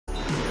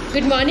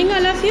Good morning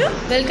all of you.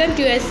 Welcome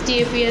to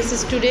STAPS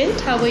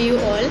student. How are you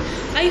all?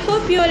 I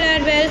hope you all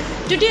are well.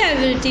 Today I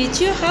will teach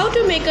you how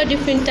to make a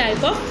different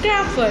type of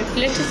craft work.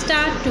 Let's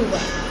start to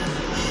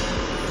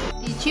work.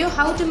 Teach you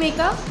how to make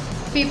a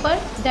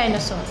paper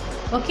dinosaur.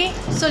 Okay,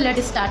 so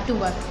let's start to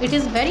work. It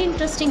is very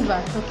interesting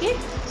work. Okay,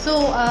 so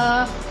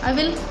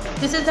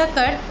this is the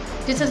cut.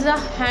 This is the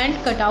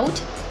hand cut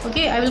out.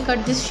 Okay, I will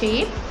cut this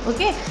shape.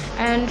 Okay,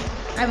 and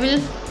I will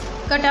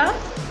cut a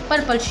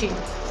purple shade.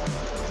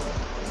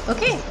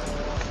 Okay,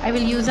 I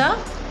will use a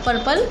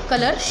purple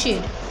color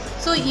shade,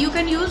 so you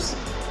can use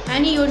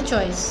any your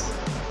choice.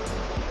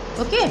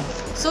 Okay,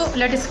 so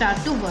let us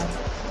start to work.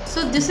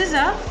 So this is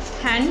a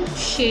hand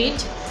shape.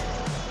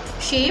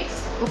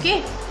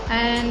 Okay,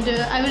 and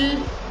I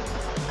will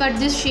cut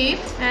this shape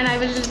and I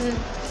will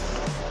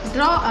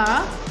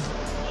draw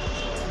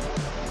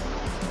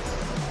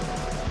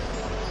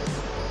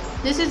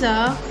this is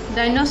a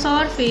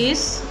dinosaur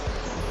face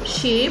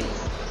shape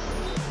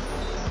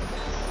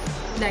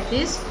like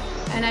this,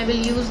 and I will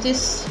use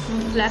this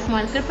black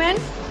marker pen.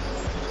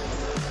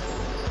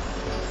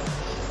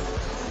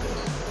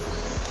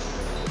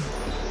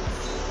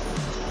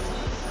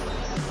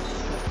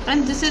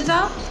 And this is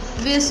a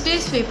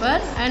wastage paper,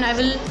 and I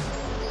will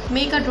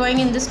make a drawing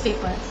in this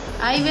paper.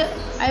 I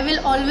will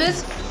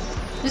always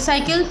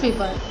recycle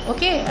paper.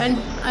 Okay, and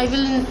I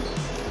will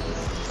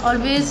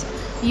always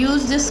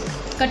use this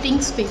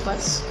cuttings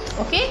papers.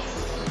 Okay,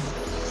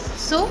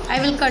 so I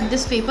will cut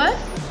this paper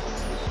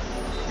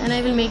and I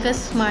will make a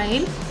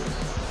smile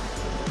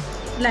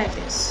like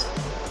this.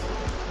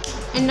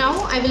 And now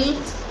I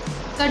will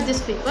cut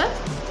this paper.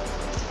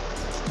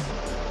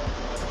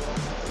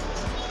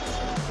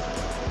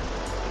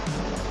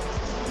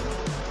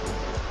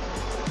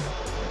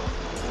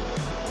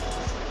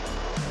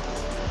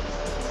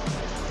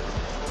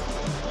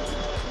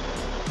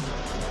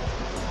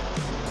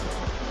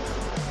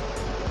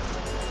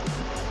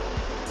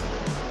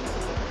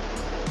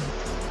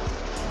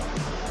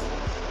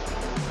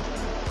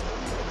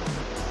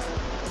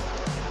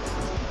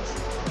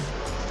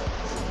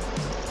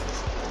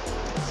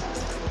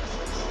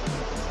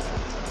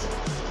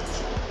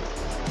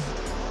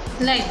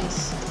 Like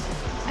this,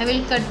 I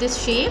will cut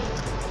this shape,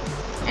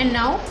 and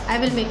now I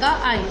will make a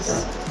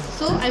eyes.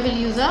 So I will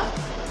use a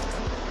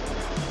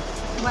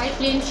white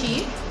plain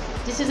sheet.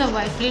 This is a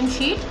white plain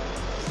sheet.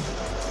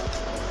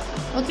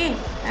 Okay,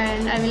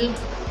 and I will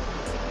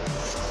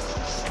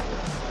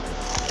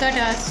cut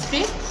a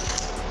strip,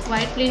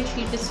 white plain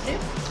sheet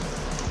strip,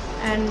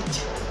 and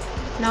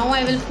now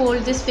I will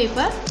fold this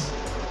paper.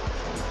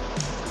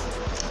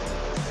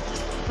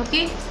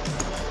 Okay,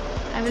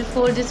 I will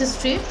fold this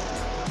strip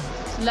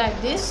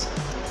like this.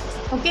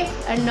 Okay,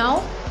 and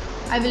now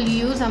I will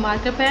use a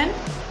marker pen.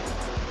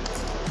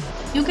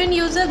 You can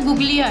use a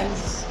googly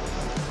eyes,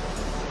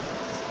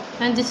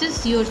 and this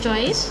is your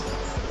choice.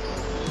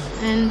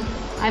 And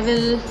I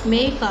will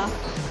make a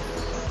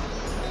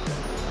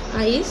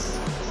eyes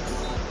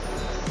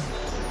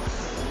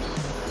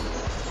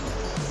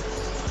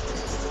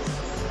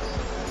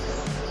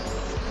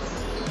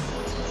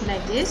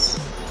like this.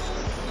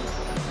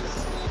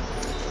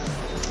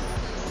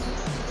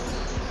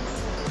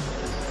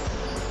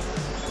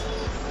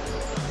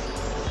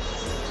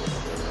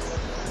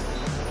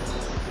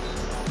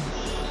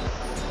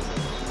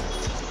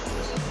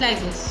 Like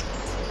this,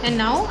 and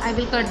now I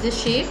will cut this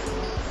shape.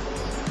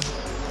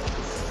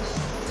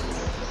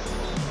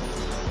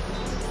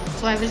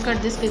 So I will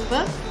cut this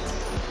paper.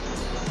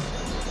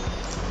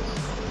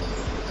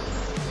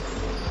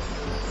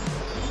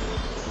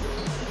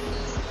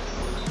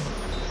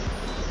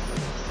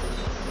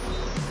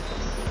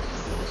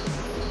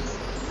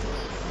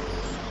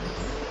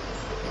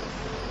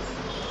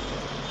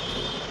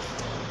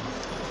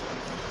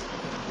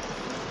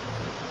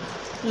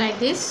 Like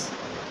this.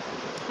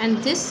 And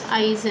this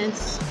eyes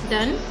is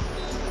done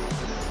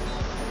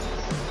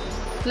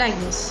like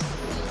this.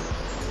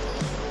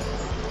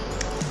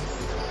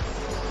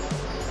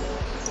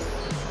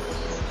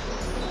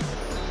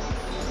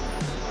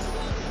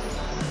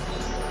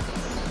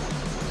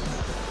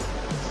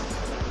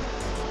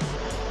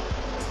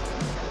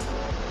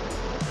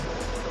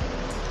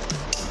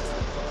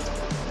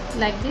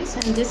 Like this,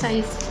 and this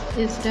eyes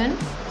is done.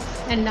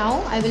 And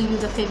now I will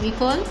use a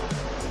Fevicol.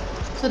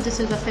 So this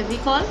is a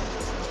Fevicol,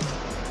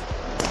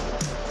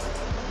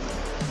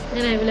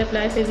 and I will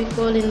apply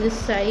Fevicol in this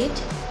side.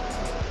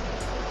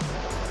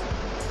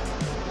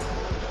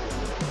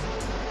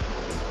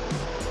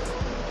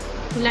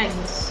 Like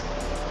this,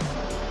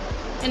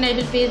 and I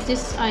will paste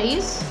this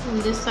eyes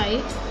on this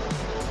side.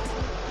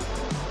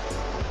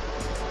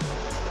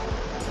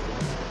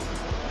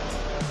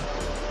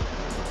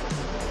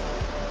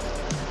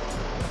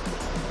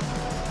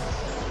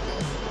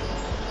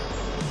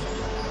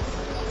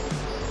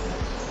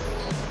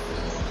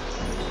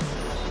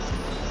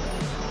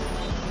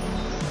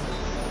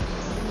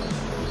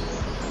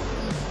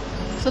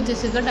 So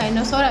this is the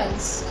dinosaur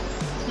eyes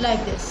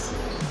like this.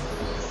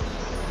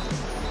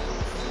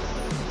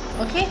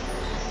 Okay,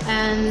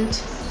 and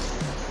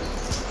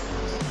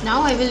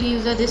Now I will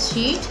use this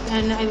sheet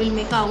and I will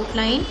make an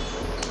outline.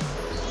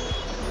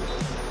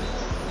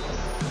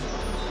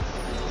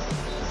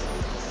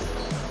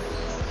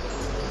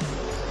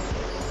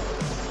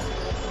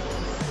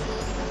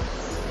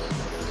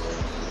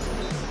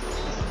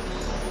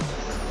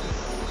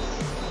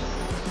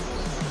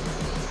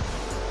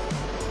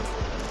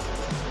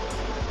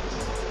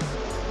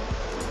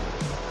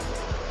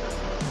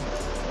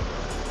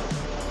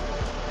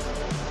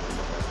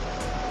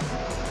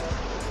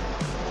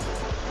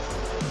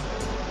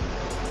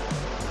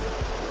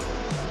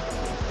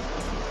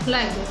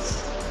 Like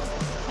this,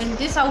 and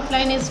this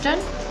outline is done.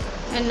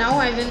 And now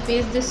I will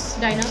paste this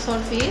dinosaur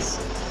face.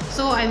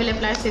 So I will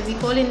apply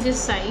Fevicol in this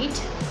side,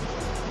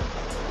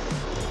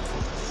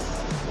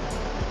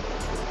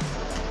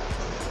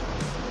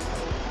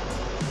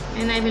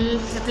 and I will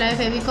apply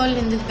Fevicol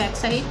in this back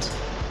side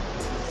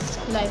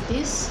like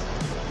this.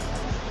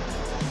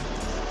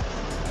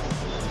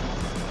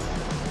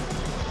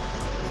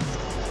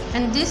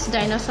 And this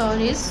dinosaur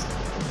is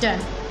done.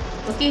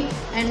 Okay,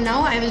 and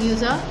now I will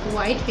use a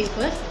white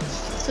paper.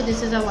 So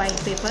this is a white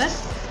paper,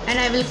 and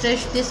I will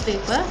crush this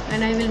paper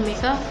and I will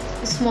make a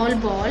small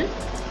ball.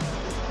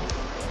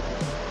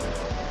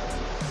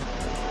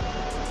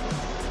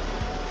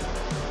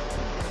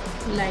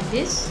 Like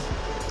this.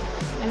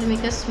 I will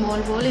make a small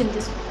ball in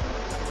this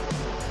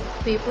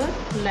paper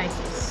like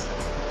this.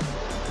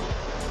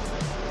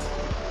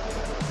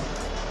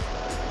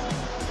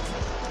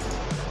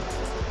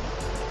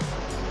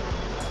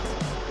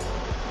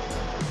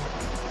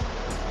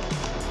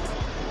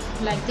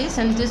 Like this,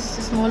 and this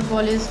small ball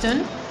is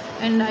done,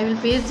 and I will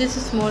paste this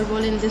small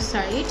ball in this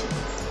side.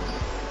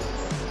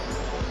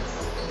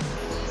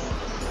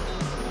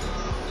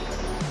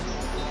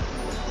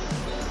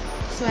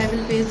 So I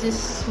will paste this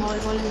small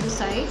ball in the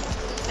side,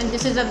 and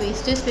this is a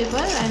wastage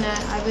paper, and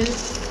I will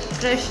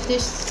crush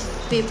this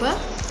paper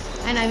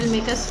and I will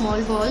make a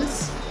small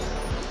balls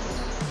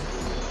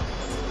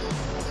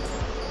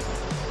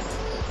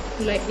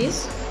like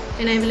this,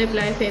 and I will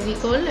apply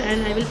Fevicol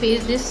and I will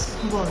paste this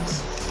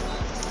balls.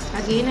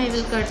 Again I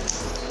will cut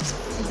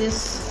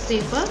this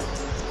paper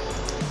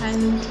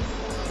and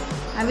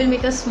I will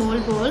make a small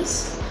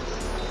balls,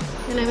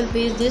 and I will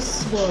paste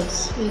this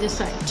balls in this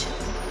side.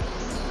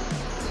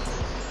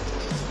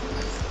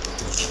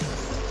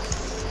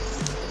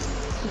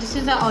 This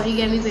is the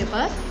origami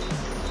paper,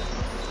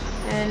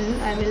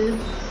 and I will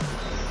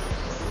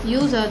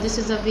use this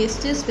is a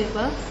wastage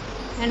paper,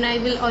 and I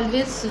will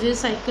always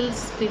recycle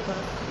paper.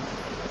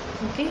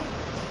 Okay,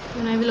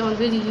 and I will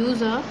always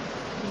use a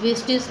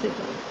wastage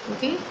paper.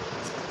 Okay,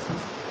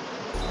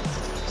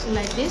 so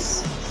like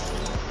this.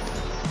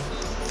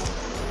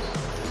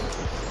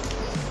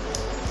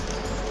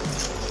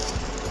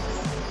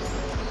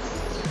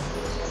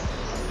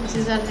 This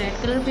is a red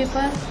color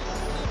paper.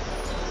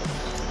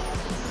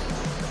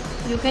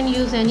 You can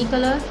use any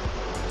color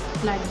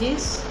like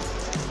this.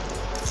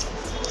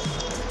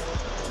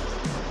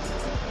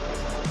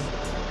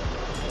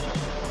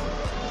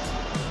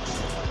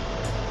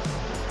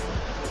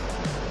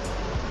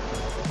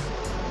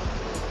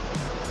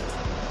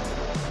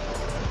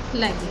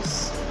 Like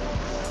this,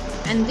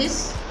 and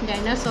this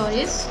dinosaur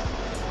is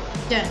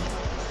done.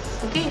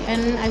 Okay,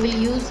 and I will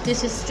use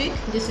this stick.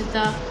 This is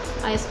the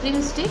ice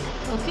cream stick.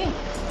 Okay,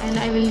 and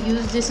I will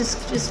use this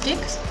stick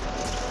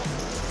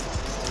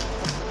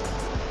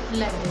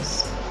like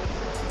this.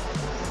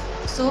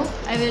 So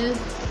I will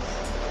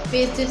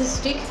paste this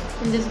stick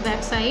in this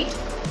back side.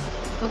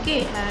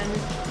 Okay, and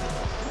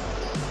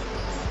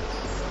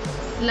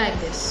like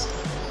this,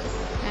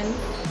 and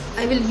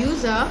I will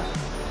use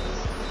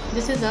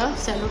this is a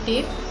cello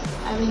tape.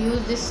 I will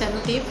use this cello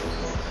tape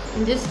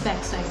in this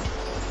back side.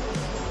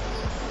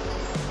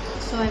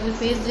 So I will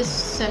paste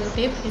this cello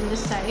tape in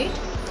this side.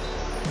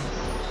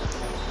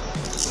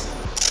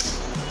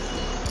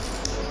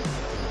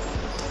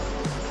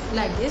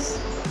 Like this,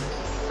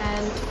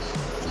 and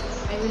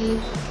I will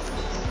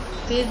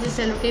paste the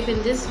cello tape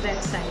in this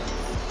back side.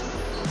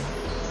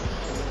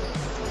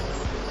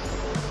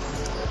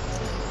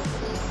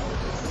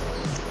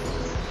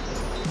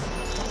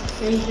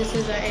 And this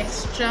is an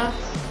extra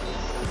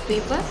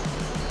paper,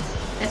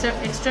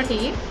 extra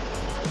tape.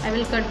 I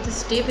will cut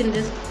this tape in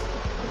this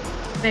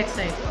back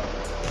side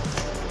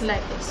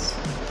like this.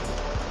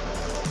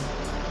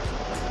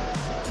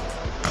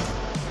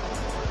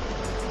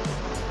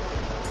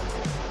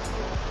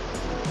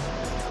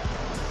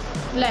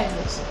 Like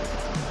this,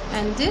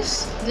 and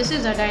this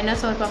is a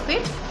dinosaur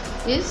puppet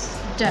is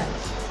done.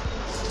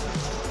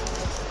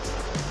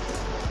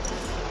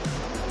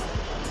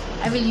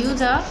 I will use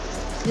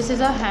this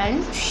is a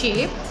hand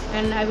shape,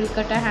 and I will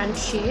cut a hand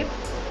shape,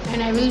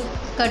 and I will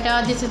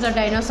cut this is a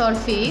dinosaur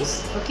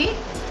face. Okay,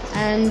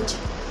 and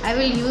I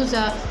will use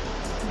a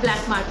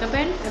black marker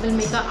pen. I will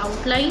make an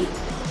outline,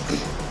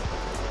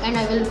 and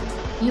I will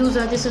use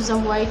this is a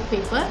white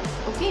paper.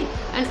 Okay,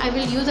 and I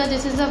will use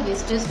this is a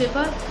wastage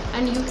paper,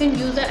 and you can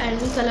use any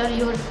color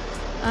your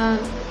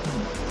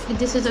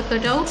this is a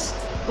cutouts.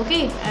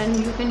 Okay,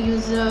 and you can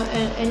use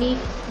any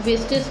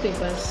wastage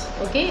papers.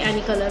 Okay,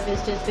 any color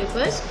wastage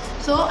papers.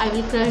 So I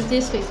will crush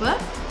this paper,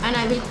 and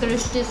I will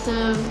crush this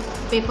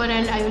paper,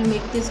 and I will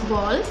make this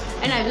ball,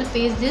 and I will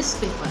paste this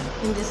paper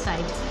in this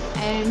side,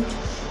 and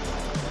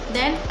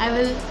then I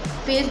will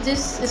paste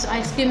this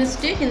ice cream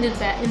stick in this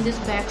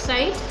back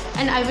side,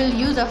 and I will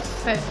use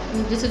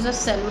this is a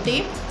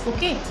sellotape.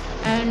 Okay,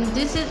 and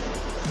this is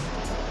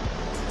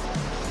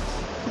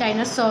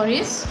dinosaur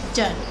is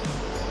done.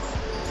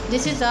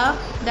 This is a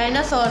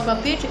dinosaur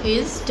puppet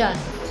is done.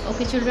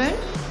 Okay children,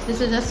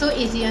 this is a so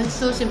easy and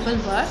so simple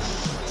work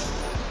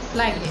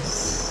like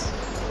this.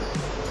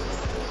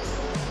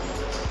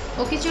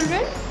 Okay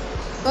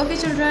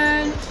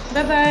children,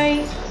 bye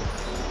bye.